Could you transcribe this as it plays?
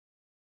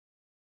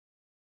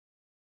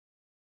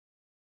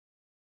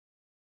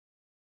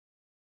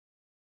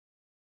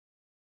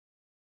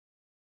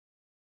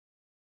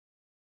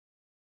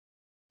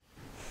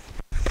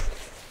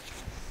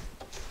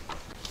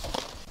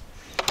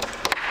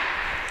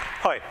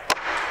Hi,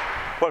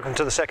 welcome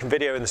to the second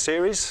video in the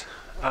series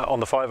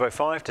on the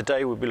 505.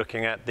 Today we'll be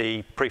looking at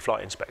the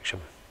pre-flight inspection.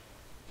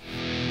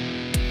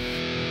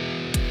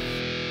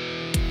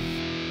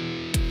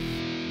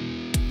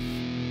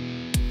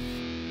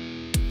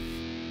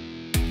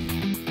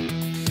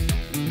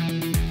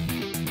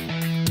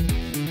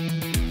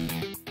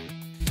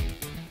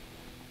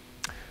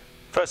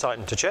 First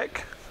item to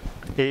check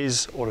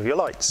is all of your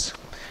lights.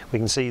 We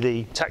can see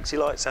the taxi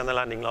lights and the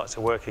landing lights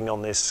are working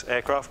on this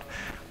aircraft.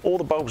 All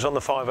the bulbs on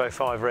the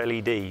 505 are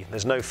LED.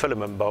 There's no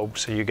filament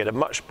bulbs, so you get a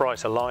much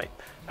brighter light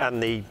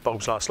and the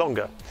bulbs last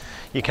longer.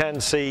 You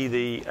can see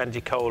the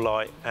anti-coal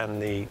light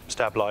and the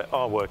stab light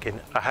are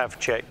working. I have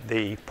checked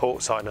the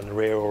port side and the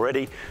rear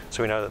already,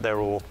 so we know that they're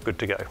all good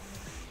to go.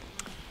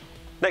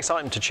 Next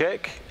item to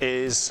check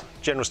is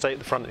general state at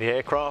the front of the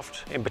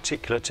aircraft, in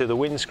particular to the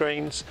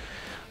windscreens.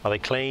 Are they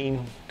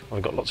clean?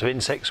 We've got lots of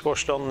insects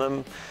squashed on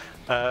them.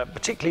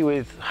 Particularly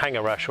with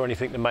hanger rash or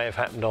anything that may have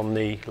happened on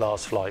the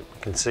last flight.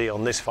 You can see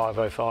on this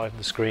 505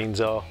 the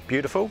screens are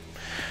beautiful.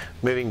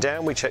 Moving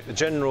down, we check the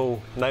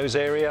general nose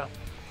area,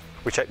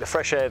 we check the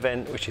fresh air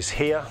vent, which is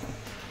here.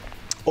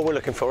 All we're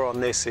looking for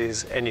on this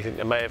is anything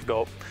that may have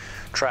got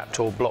trapped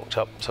or blocked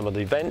up some of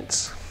the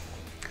vents.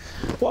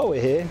 While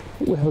we're here,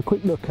 we'll have a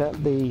quick look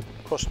at the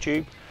cross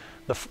tube,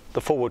 the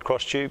forward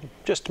cross tube,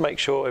 just to make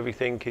sure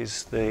everything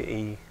is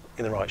in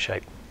the right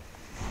shape.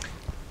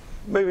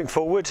 Moving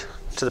forward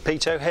to the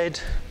pitot head,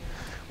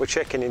 we're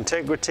checking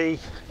integrity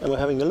and we're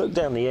having a look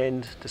down the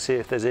end to see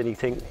if there's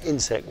anything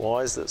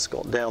insect-wise that's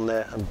got down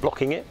there and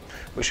blocking it,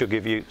 which will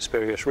give you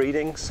spurious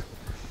readings.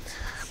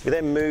 We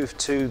then move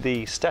to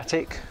the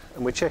static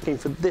and we're checking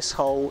for this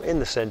hole in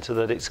the centre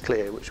that it's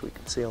clear, which we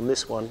can see on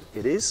this one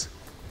it is.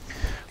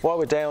 While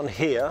we're down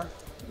here,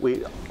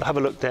 we have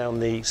a look down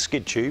the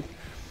skid tube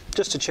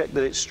just to check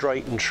that it's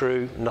straight and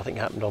true and nothing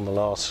happened on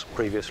the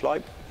previous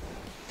flight.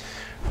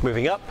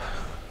 Moving up,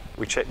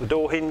 we check the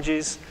door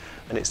hinges,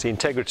 and it's the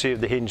integrity of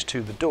the hinge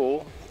to the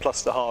door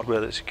plus the hardware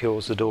that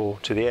secures the door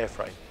to the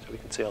airframe. So we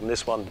can see on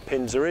this one the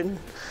pins are in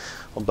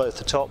on both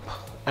the top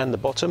and the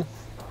bottom.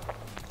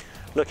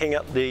 Looking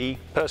at the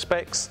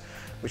perspex,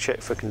 we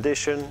check for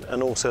condition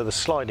and also the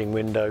sliding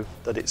window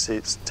that it's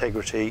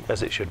integrity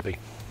as it should be.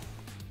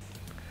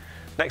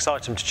 Next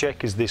item to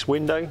check is this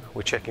window.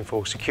 We're checking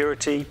for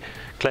security,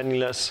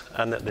 cleanliness,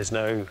 and that there's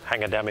no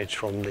hanger damage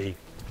from the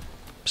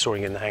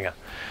storing in the hangar.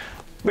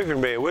 Moving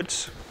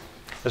rearwards,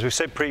 as we've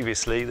said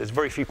previously, there's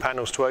very few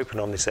panels to open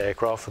on this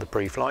aircraft for the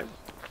pre-flight,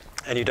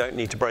 and you don't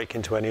need to break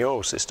into any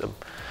oil system.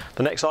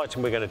 The next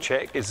item we're going to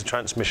check is the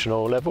transmission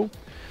oil level.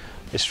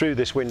 It's through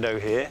this window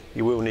here.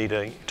 You will need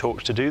a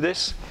torch to do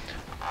this,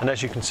 and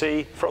as you can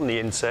see from the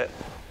inset,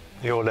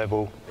 the oil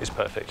level is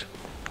perfect.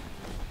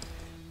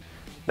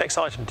 Next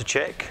item to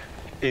check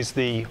is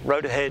the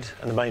rotor head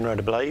and the main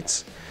rotor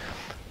blades.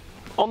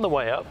 On the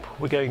way up,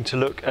 we're going to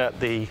look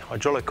at the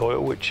hydraulic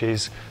oil, which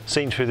is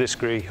seen through this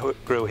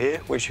grill here,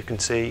 which you can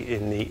see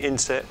in the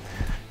inset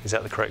is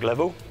at the correct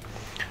level.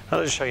 And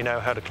I'll just show you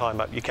now how to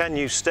climb up. You can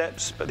use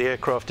steps, but the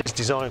aircraft is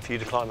designed for you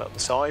to climb up the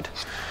side.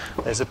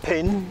 There's a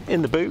pin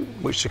in the boot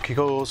which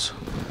secures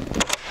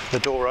the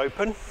door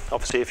open.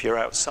 Obviously, if you're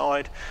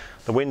outside,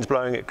 the wind's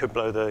blowing, it could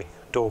blow the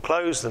door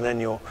closed, and then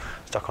you're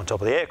stuck on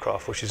top of the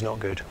aircraft, which is not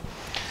good.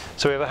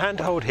 So we have a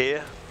handhold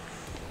here,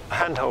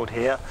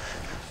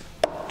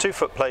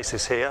 2-foot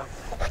places here,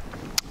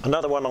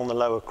 another one on the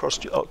lower cross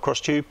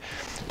tube,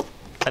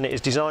 and it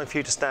is designed for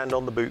you to stand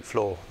on the boot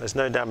floor. There's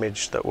no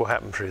damage that will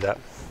happen through that.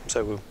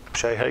 So we'll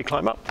show you how you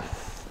climb up.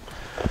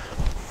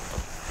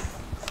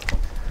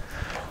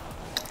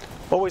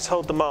 Always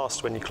hold the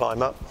mast when you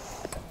climb up,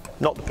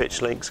 not the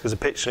pitch links, because the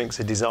pitch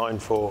links are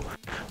designed for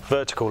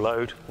vertical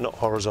load, not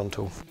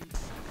horizontal.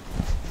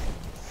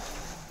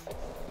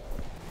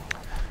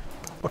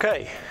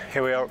 Okay,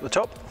 here we are at the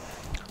top.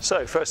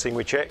 So first thing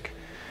we check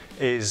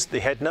is the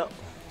head nut.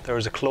 There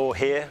is a claw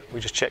here. We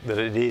just check that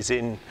it is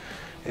in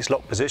its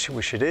lock position,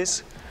 which it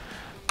is.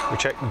 We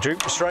check the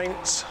droop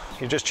restraints.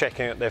 You're just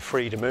checking that they're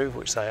free to move,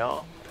 which they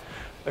are.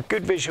 A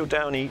good visual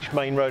down each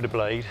main rotor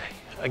blade.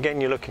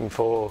 Again, you're looking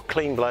for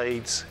clean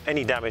blades,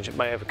 any damage that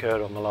may have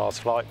occurred on the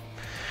last flight.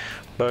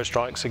 Bird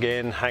strikes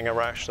again, hanger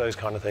rash, those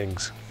kind of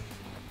things.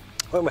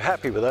 When we're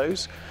happy with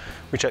those,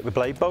 we check the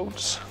blade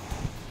bolts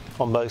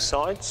on both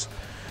sides.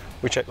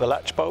 We check the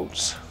latch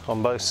bolts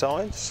on both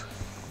sides.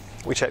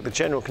 We check the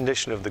general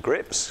condition of the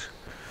grips,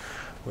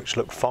 which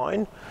look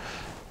fine.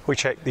 We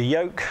check the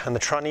yoke and the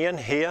trunnion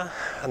here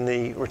and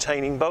the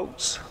retaining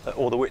bolts, that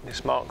all the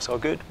witness marks are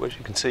good, which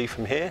you can see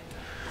from here.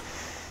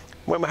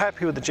 When we're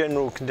happy with the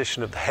general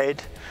condition of the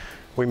head,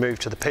 we move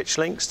to the pitch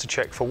links to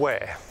check for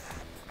wear.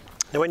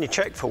 Now when you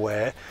check for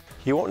wear,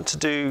 you want to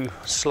do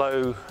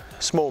slow,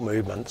 small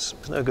movements.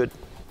 It's no good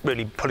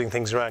really pulling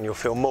things around, you'll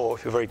feel more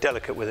if you're very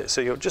delicate with it.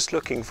 So you're just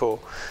looking for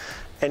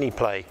any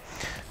play.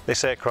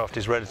 This aircraft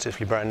is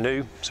relatively brand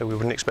new, so we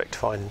wouldn't expect to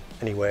find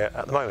any wear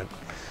at the moment.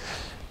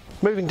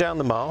 Moving down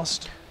the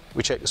mast,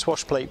 we check the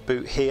swash plate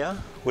boot here.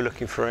 We're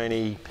looking for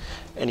any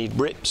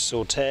rips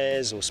or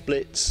tears or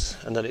splits,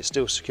 and that it's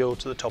still secured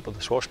to the top of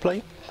the swash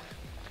plate.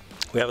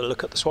 We have a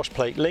look at the swash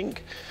plate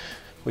link.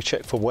 We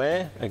check for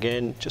wear.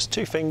 Again, just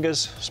 2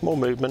 fingers, small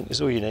movement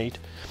is all you need.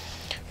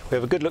 We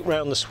have a good look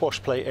around the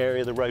swash plate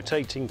area, the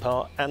rotating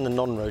part and the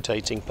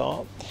non-rotating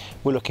part.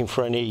 We're looking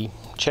for any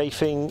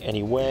chafing,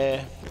 any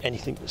wear,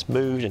 anything that's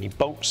moved, any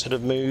bolts that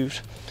have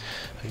moved.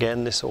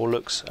 Again, this all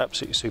looks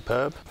absolutely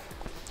superb.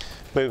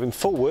 Moving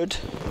forward,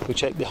 we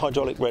check the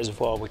hydraulic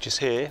reservoir, which is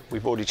here.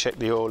 We've already checked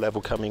the oil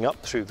level coming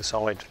up through the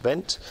side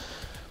vent,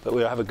 but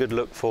we'll have a good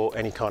look for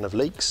any kind of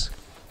leaks.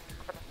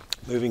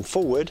 Moving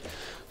forward,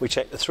 we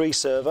check the 3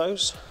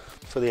 servos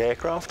for the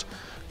aircraft.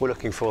 We're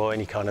looking for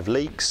any kind of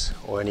leaks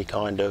or any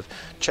kind of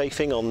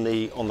chafing on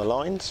the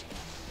lines.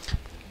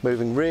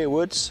 Moving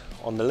rearwards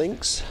on the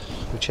links,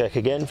 we check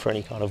again for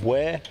any kind of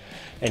wear,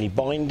 any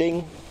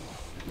binding,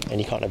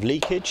 any kind of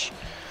leakage.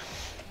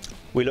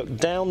 We look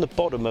down the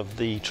bottom of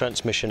the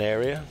transmission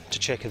area to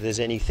check if there's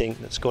anything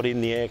that's got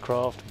in the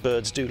aircraft.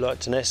 Birds do like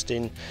to nest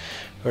in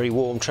very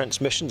warm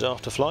transmissions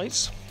after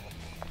flights.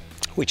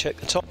 We check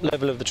the top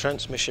level of the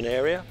transmission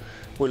area.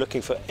 We're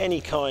looking for any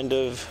kind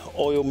of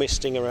oil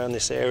misting around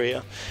this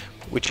area.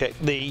 We check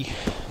the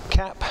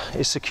cap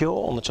is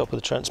secure on the top of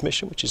the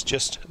transmission, which is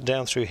just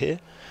down through here.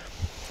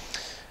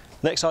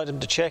 Next item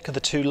to check are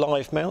the 2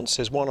 live mounts.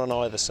 There's one on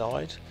either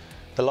side.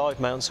 The live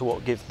mounts are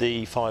what give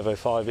the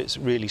 505 its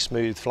really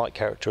smooth flight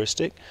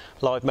characteristic.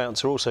 Live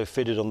mounts are also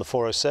fitted on the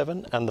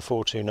 407 and the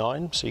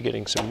 429, so you're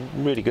getting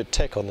some really good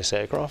tech on this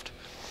aircraft.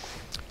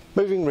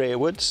 Moving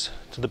rearwards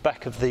to the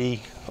back of the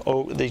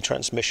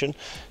transmission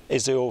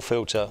is the oil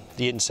filter.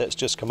 The inset's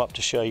just come up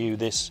to show you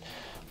this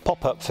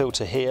pop-up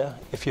filter here.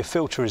 If your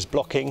filter is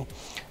blocking,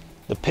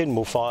 the pin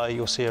will fire,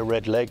 you'll see a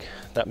red leg.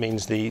 That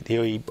means the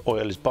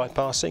oil is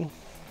bypassing.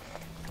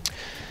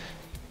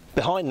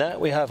 Behind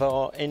that we have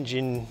our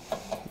engine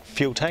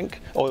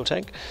oil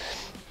tank.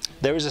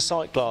 There is a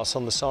sight glass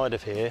on the side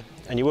of here,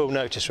 and you will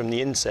notice from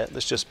the inset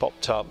that's just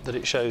popped up that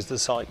it shows the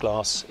sight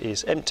glass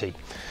is empty.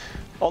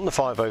 On the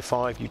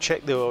 505 you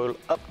check the oil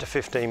up to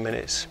 15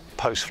 minutes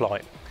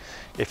post-flight.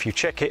 If you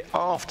check it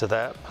after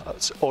that,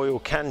 oil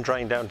can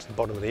drain down to the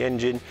bottom of the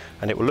engine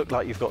and it will look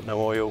like you've got no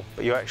oil,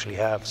 but you actually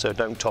have, so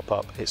don't top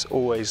up. It's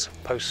always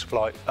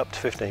post-flight up to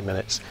 15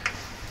 minutes.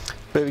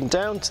 Moving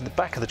down to the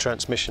back of the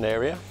transmission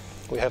area,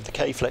 we have the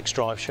K-Flex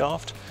drive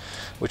shaft,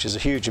 which is a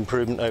huge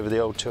improvement over the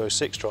old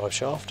 206 drive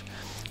shaft.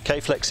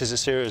 K-Flex is a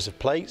series of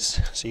plates,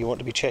 so you want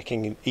to be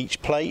checking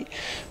each plate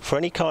for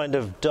any kind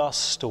of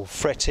dust or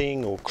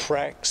fretting or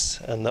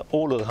cracks, and that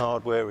all of the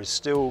hardware is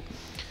still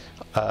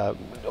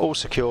all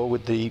secure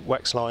with the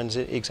wax lines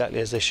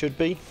exactly as they should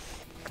be.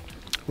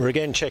 We're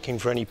again checking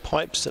for any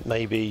pipes that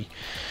may be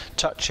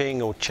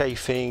touching or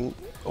chafing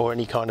or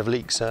any kind of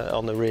leaks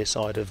on the rear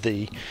side of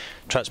the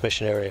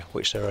transmission area,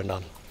 which there are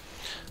none.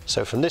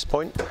 So from this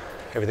point,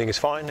 everything is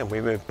fine, and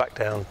we move back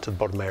down to the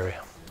bottom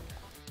area.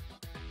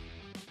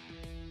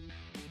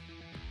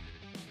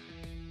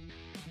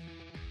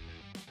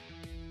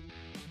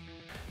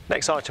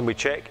 Next item we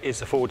check is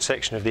the forward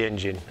section of the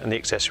engine and the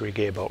accessory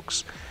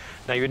gearbox.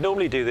 Now you would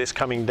normally do this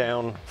coming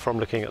down from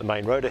looking at the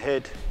main rotor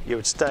head. You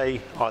would stay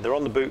either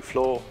on the boot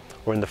floor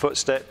or in the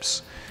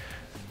footsteps.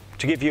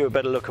 To give you a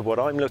better look at what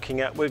I'm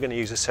looking at, we're going to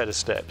use a set of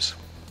steps.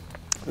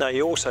 Now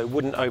you also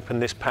wouldn't open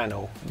this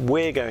panel.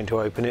 We're going to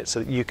open it so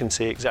that you can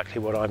see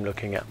exactly what I'm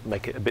looking at,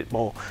 make it a bit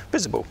more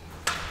visible.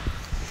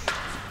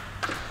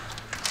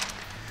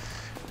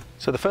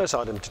 So the first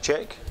item to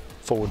check,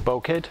 forward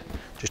bulkhead,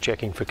 just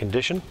checking for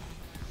condition.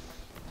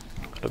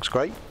 Looks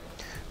great.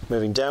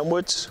 Moving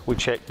downwards, we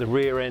check the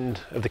rear end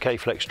of the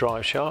K-Flex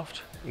drive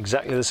shaft,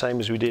 exactly the same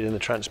as we did in the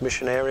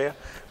transmission area.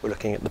 We're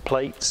looking at the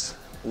plates,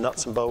 the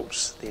nuts and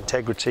bolts, the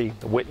integrity,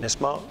 the witness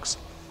marks.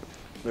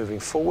 Moving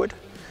forward,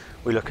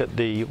 we look at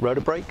the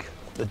rotor brake,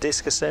 the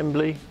disc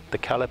assembly, the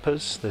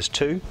calipers, there's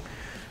 2.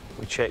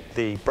 We check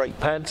the brake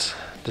pads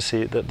to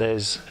see that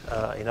there's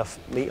enough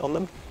meat on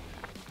them.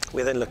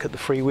 We then look at the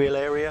freewheel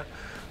area.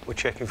 We're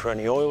checking for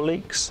any oil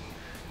leaks.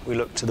 We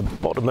look to the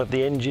bottom of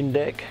the engine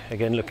deck,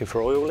 again looking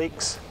for oil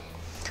leaks.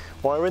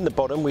 While we're in the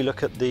bottom, we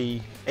look at the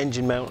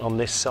engine mount on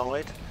this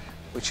side.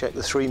 We check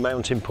the 3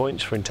 mounting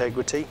points for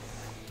integrity.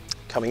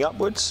 Coming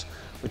upwards,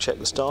 we check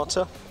the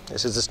starter.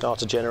 This is the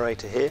starter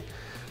generator here.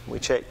 We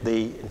check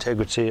the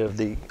integrity of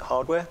the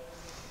hardware.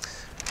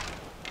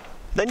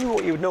 Then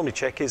what you would normally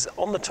check is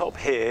on the top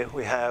here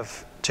we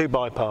have 2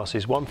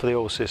 bypasses, one for the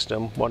oil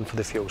system, one for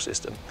the fuel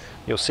system.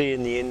 You'll see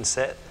in the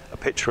inset a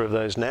picture of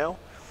those now,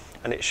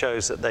 and it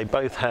shows that they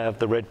both have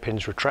the red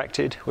pins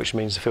retracted, which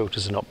means the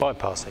filters are not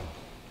bypassing.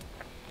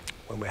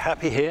 When we're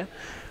happy here,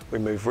 we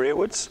move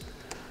rearwards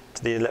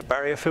to the inlet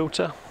barrier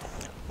filter.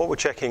 What we're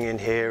checking in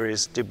here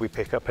is, did we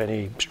pick up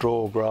any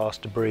straw, grass,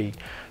 debris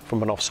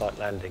from an off-site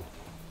landing?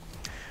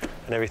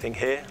 And everything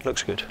here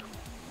looks good.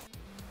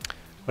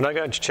 We're now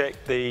going to check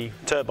the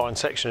turbine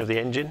section of the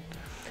engine.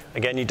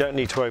 Again, you don't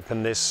need to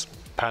open this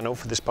panel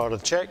for this part of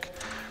the check.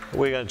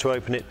 We're going to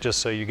open it just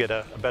so you get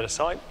a better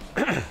sight.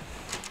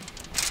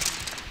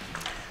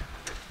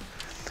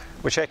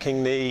 We're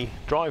checking the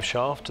drive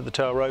shaft to the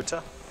tail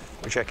rotor.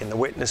 We're checking the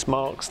witness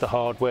marks, the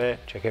hardware,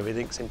 check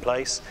everything's in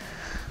place.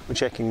 We're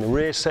checking the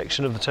rear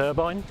section of the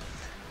turbine.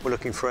 We're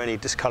looking for any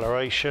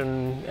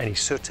discoloration, any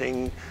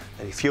sooting,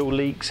 any fuel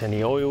leaks,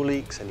 any oil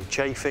leaks, any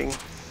chafing.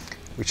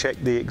 We check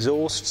the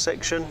exhaust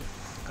section.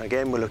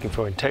 Again, we're looking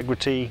for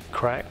integrity,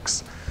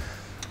 cracks.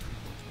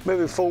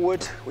 Moving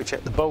forward, we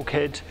check the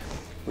bulkhead.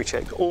 We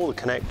check all the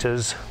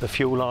connectors, the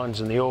fuel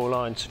lines and the oil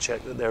lines to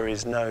check that there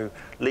is no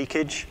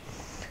leakage.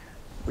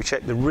 We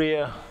check the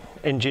rear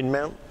engine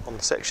mount on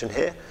the section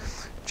here.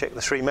 Check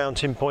the 3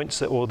 mounting points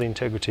that all the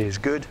integrity is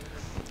good.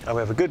 And we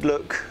have a good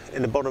look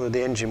in the bottom of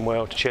the engine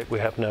well to check we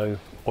have no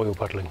oil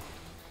puddling.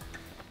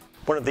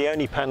 One of the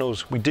only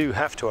panels we do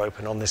have to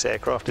open on this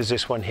aircraft is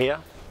this one here.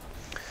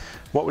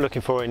 What we're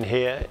looking for in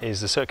here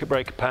is the circuit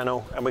breaker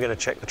panel, and we're going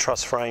to check the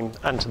truss frame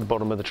and to the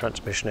bottom of the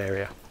transmission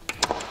area.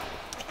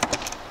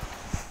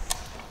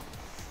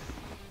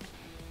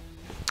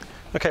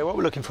 Okay, what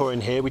we're looking for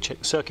in here, we check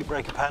the circuit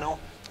breaker panel.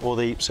 All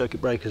the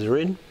circuit breakers are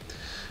in.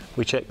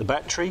 We check the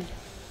battery.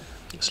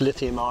 It's a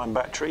lithium-ion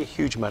battery,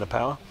 huge amount of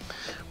power.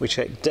 We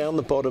check down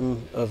the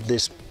bottom of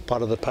this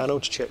part of the panel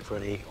to check for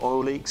any oil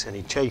leaks,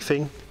 any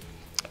chafing.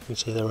 You can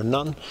see there are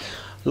none.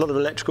 A lot of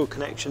electrical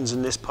connections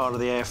in this part of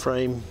the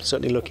airframe.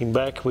 Certainly looking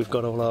back, we've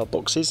got all our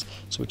boxes,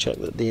 so we check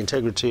that the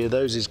integrity of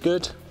those is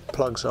good.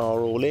 Plugs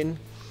are all in.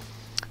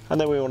 And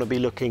then we want to be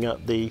looking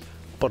at the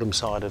bottom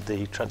side of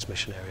the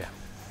transmission area.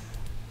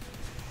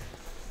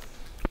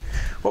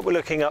 What we're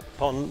looking up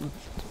on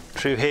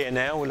through here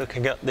now, we're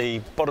looking at the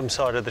bottom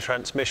side of the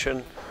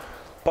transmission,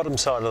 bottom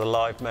side of the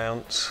live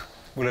mounts.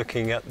 We're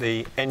looking at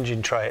the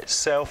engine tray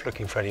itself,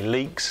 looking for any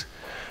leaks.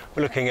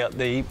 We're looking at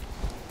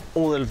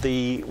all of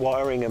the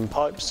wiring and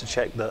pipes to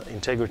check that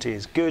integrity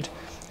is good.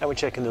 And we're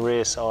checking the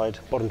rear side,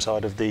 bottom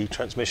side of the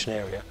transmission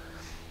area.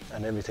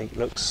 And everything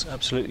looks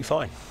absolutely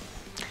fine.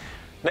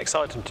 Next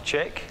item to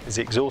check is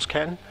the exhaust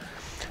can.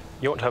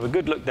 You want to have a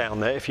good look down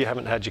there if you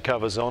haven't had your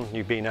covers on,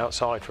 you've been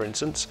outside for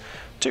instance.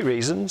 2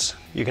 reasons.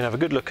 You can have a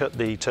good look at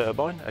the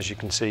turbine, as you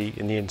can see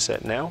in the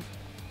inset now.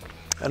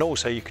 And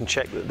also you can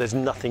check that there's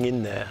nothing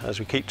in there.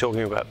 As we keep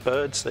talking about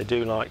birds, they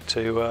do like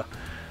to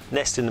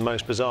nest in the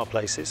most bizarre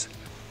places.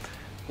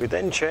 We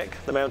then check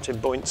the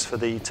mounting points for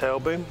the tail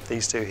boom,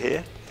 these 2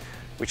 here.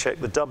 We check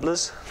the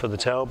doublers for the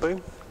tail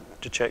boom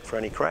to check for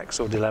any cracks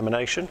or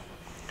delamination.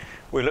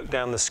 We look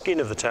down the skin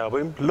of the tail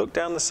boom, look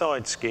down the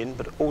side skin,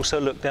 but also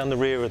look down the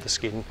rear of the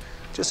skin.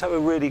 Just have a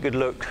really good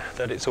look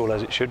that it's all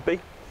as it should be.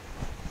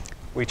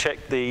 We check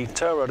the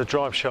tail rudder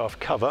drive shaft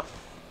cover.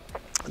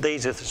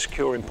 These are the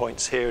securing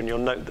points here, and you'll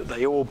note that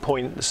they all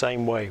point the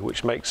same way,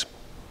 which makes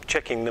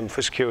checking them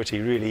for security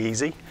really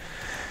easy.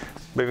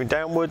 Moving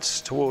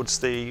downwards towards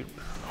the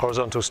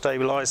horizontal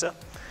stabilizer,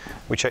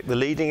 we check the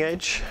leading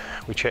edge,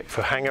 we check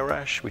for hanger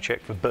rash, we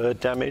check for bird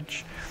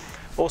damage.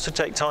 Also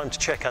take time to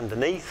check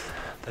underneath.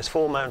 There's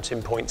 4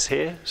 mounting points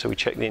here, so we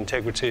check the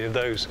integrity of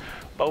those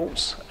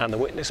bolts and the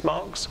witness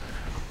marks.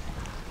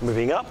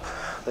 Moving up,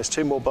 there's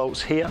 2 more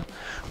bolts here.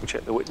 We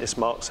check the witness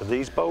marks of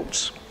these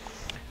bolts.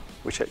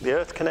 We check the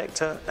earth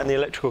connector and the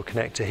electrical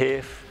connector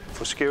here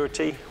for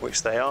security,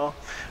 which they are.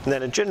 And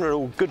then a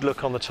general good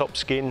look on the top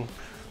skin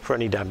for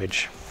any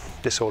damage.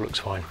 This all looks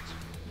fine.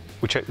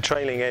 We check the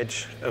trailing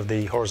edge of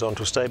the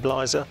horizontal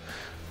stabilizer,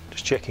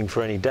 just checking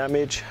for any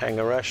damage,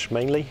 hanger rash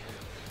mainly.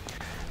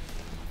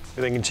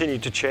 We then continue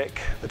to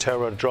check the tail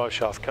rudder drive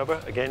shaft cover,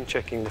 again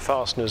checking the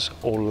fasteners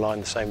all align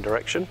the same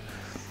direction.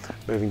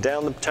 Moving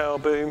down the tail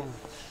boom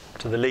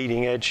to the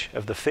leading edge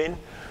of the fin.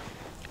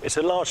 It's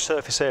a large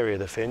surface area,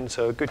 the fin,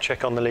 so a good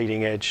check on the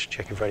leading edge,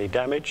 checking for any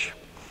damage.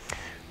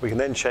 We can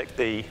then check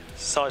the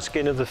side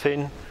skin of the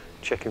fin,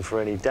 checking for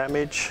any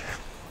damage.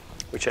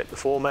 We check the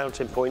 4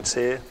 mounting points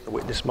here, the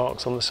witness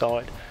marks on the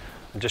side,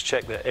 and just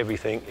check that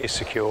everything is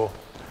secure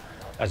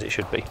as it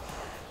should be.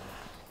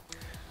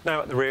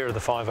 Now at the rear of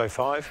the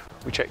 505,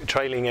 we check the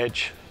trailing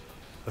edge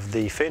of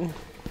the fin.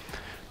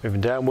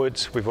 Moving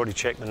downwards, we've already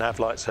checked the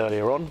nav lights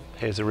earlier on.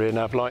 Here's the rear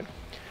nav light.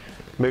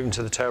 Moving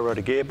to the tail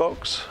rudder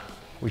gearbox,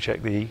 we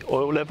check the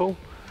oil level,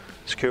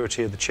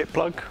 security of the chip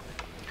plug,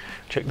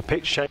 check the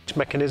pitch change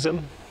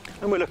mechanism,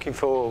 and we're looking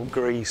for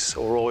grease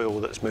or oil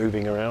that's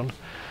moving around.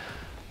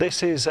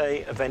 This is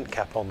a vent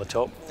cap on the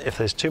top. If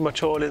there's too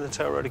much oil in the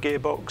tail rotor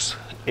gearbox,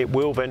 it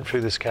will vent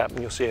through this cap and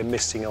you'll see a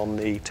misting on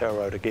the tail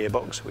rotor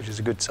gearbox, which is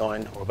a good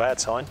sign or a bad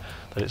sign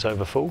that it's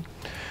over full.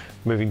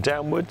 Moving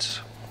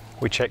downwards,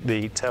 we check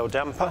the tail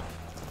damper.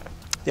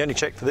 The only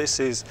check for this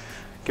is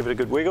give it a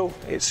good wiggle.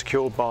 It's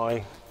secured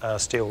by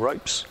steel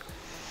ropes.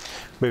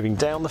 Moving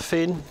down the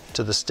fin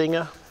to the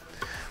stinger,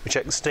 we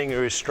check the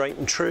stinger is straight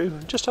and true.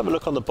 Just have a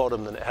look on the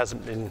bottom that it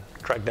hasn't been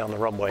dragged down the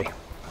runway.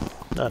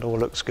 That all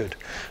looks good.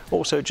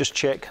 Also just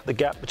check the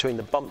gap between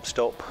the bump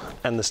stop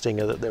and the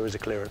stinger, that there is a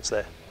clearance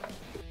there.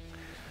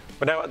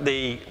 We're now at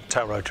the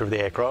tail rotor of the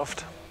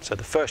aircraft. So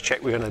the first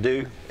check we're going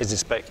to do is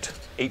inspect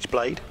each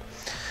blade.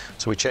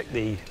 So we check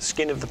the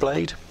skin of the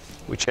blade,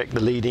 we check the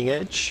leading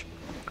edge,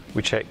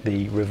 we check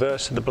the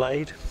reverse of the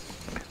blade.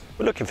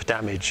 We're looking for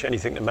damage,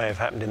 anything that may have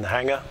happened in the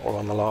hangar or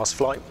on the last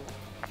flight.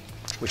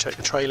 We check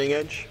the trailing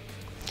edge.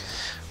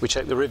 We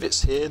check the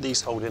rivets here,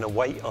 these hold in a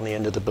weight on the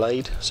end of the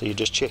blade, so you're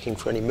just checking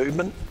for any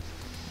movement.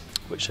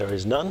 which there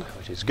is none,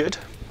 which is good.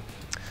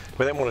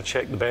 We then want to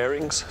check the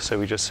bearings, so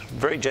we just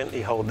very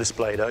gently hold this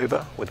blade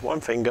over with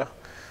one finger,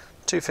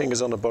 2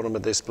 fingers on the bottom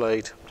of this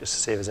blade, just to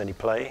see if there's any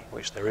play,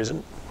 which there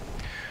isn't.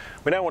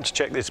 We now want to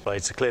check this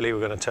blade, so clearly we're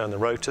going to turn the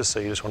rotor, so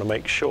you just want to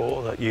make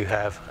sure that you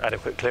have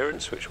adequate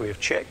clearance, which we have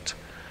checked.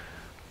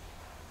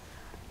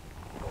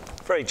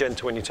 Very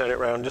gentle when you turn it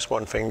around, just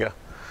one finger.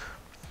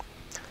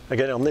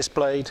 Again, on this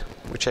blade,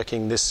 we're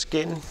checking this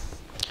skin,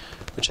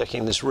 we're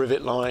checking this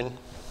rivet line,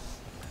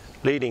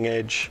 leading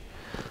edge,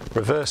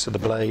 reverse of the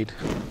blade,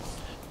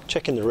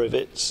 checking the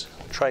rivets,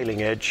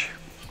 trailing edge,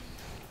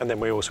 and then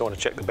we also want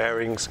to check the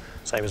bearings,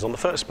 same as on the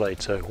first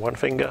blade. So one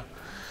finger,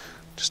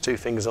 just 2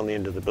 fingers on the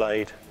end of the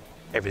blade,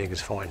 everything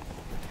is fine.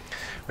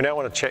 We now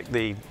want to check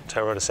the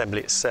tow rod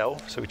assembly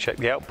itself, so we check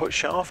the output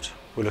shaft.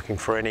 We're looking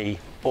for any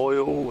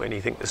oil,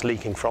 anything that's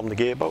leaking from the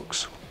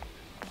gearbox.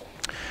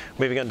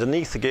 Moving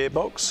underneath the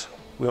gearbox,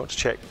 we want to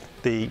check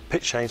the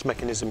pitch change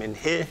mechanism in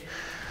here.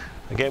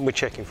 Again, we're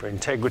checking for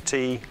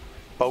integrity,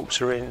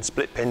 bolts are in,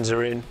 split pins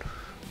are in,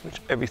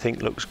 which everything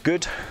looks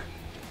good.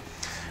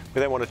 We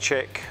then want to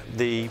check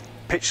the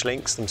pitch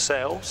links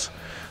themselves.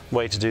 The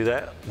way to do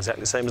that,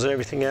 exactly the same as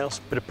everything else,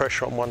 bit of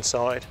pressure on one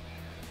side,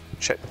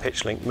 check the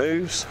pitch link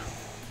moves,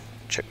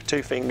 check with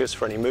 2 fingers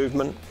for any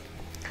movement,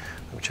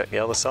 and we check the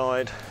other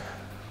side,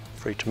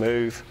 free to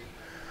move,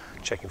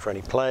 checking for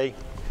any play.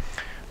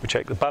 We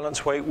check the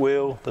balance weight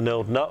wheel, the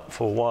knurled nut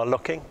for wire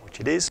locking, which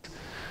it is,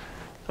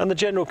 and the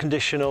general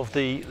condition of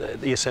the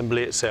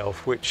assembly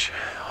itself, which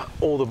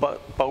all the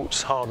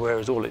bolts, hardware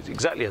is all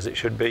exactly as it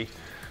should be,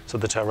 so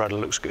the tow rudder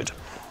looks good.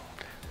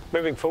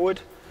 Moving forward,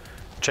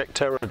 check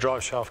tow rudder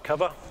drive shaft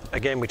cover.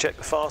 Again, we check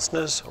the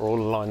fasteners are all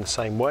aligned the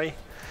same way.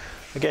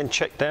 Again,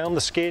 check down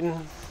the skin,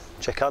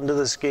 check under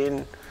the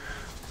skin,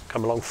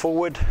 come along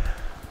forward,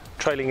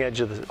 trailing edge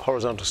of the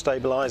horizontal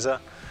stabilizer.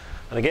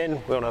 And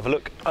again, we want to have a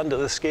look under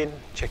the skin,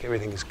 check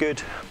everything is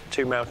good.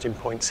 2 mounting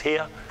points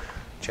here,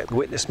 check the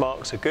witness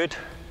marks are good.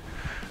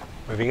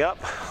 Moving up,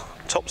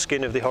 top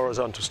skin of the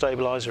horizontal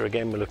stabilizer,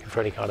 again we're looking for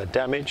any kind of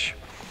damage.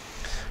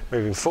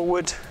 Moving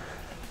forward,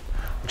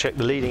 we'll check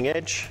the leading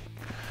edge,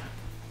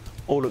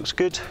 all looks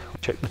good.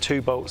 We'll check the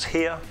 2 bolts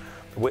here,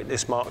 the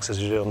witness marks as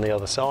we do on the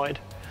other side.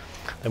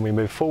 Then we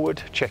move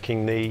forward,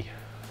 checking the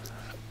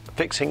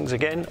fixings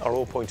again are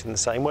all pointing the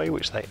same way,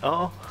 which they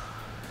are.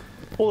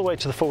 All the way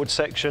to the forward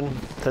section,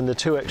 then the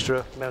 2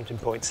 extra mounting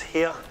points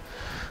here.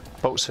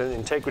 Bolts and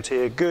integrity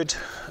are good,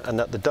 and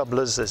at the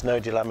doublers there's no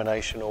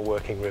delamination or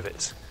working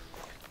rivets.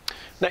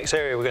 Next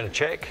area we're going to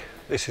check,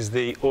 this is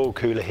the oil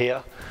cooler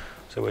here.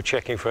 So we're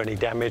checking for any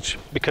damage.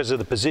 Because of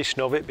the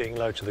position of it being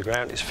low to the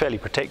ground, it's fairly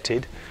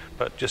protected,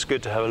 but just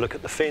good to have a look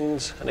at the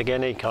fins, and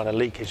again any kind of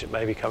leakage that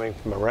may be coming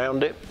from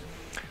around it.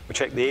 We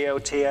check the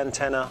ELT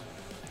antenna,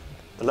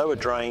 the lower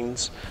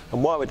drains,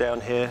 and while we're down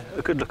here,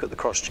 a good look at the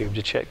cross tube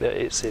to check that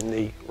it's in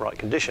the right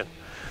condition.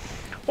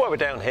 While we're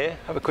down here,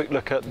 have a quick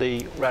look at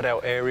the rad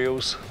out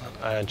aerials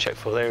and check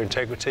for their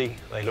integrity.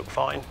 They look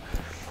fine.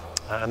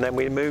 And then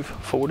we move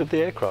forward of the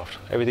aircraft.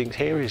 Everything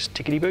here is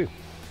tickety-boo.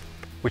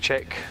 We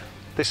check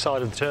this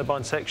side of the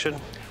turbine section.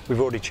 We've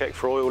already checked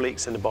for oil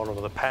leaks in the bottom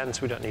of the pan,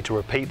 so we don't need to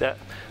repeat that.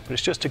 But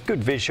it's just a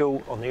good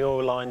visual on the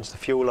oil lines, the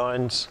fuel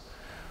lines,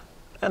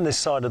 and this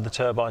side of the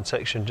turbine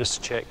section just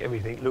to check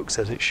everything looks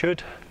as it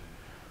should.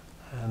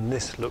 And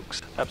this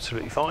looks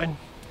absolutely fine.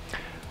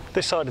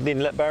 This side of the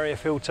inlet barrier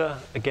filter,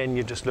 again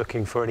you're just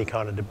looking for any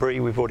kind of debris.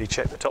 We've already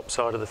checked the top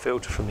side of the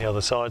filter from the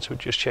other side, so we're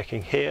just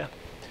checking here.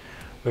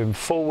 Moving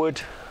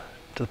forward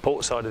to the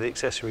port side of the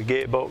accessory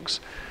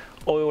gearbox,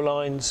 oil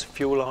lines,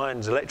 fuel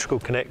lines, electrical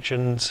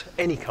connections,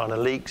 any kind of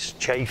leaks,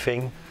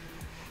 chafing.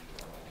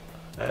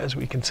 As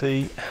we can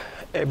see,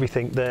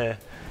 everything there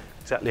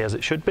exactly as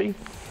it should be.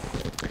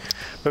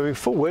 Moving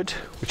forward,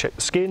 we check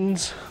the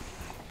skins.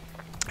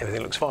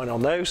 Everything looks fine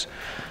on those.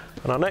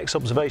 And our next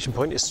observation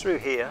point is through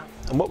here.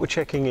 And what we're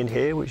checking in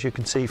here, which you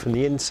can see from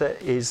the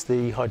inset, is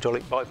the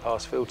hydraulic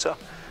bypass filter.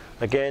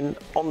 Again,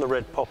 on the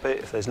red poppet,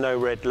 if there's no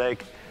red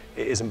leg,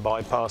 it isn't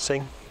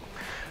bypassing.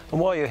 And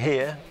while you're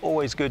here,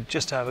 always good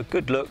just to have a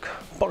good look,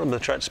 bottom of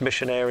the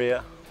transmission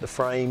area, the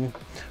frame,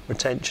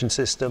 retention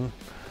system,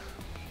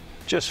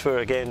 just for,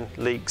 again,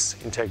 leaks,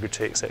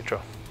 integrity,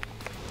 etc.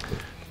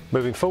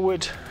 Moving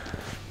forward,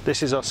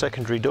 this is our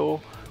secondary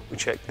door. We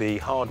check the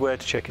hardware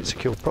to check it's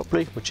secured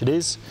properly, which it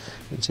is.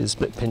 You can see the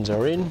split pins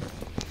are in.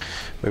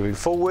 Moving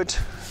forward,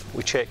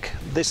 we check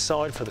this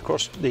side for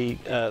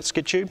the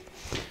skid tube,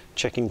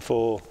 checking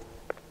for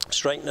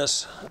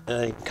straightness,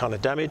 any kind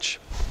of damage.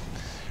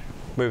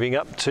 Moving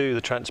up to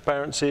the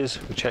transparencies,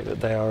 we check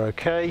that they are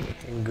okay,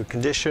 in good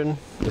condition.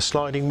 The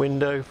sliding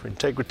window for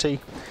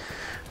integrity.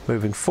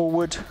 Moving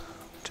forward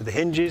to the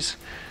hinges,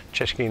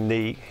 checking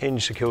the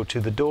hinge secured to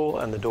the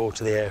door and the door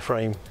to the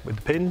airframe with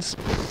the pins.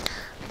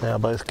 They are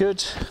both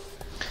good.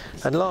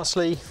 And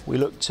lastly, we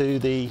look to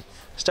the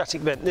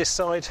static vent this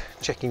side,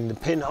 checking the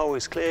pinhole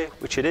is clear,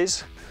 which it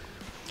is,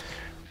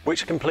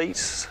 which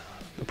completes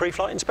the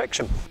pre-flight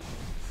inspection.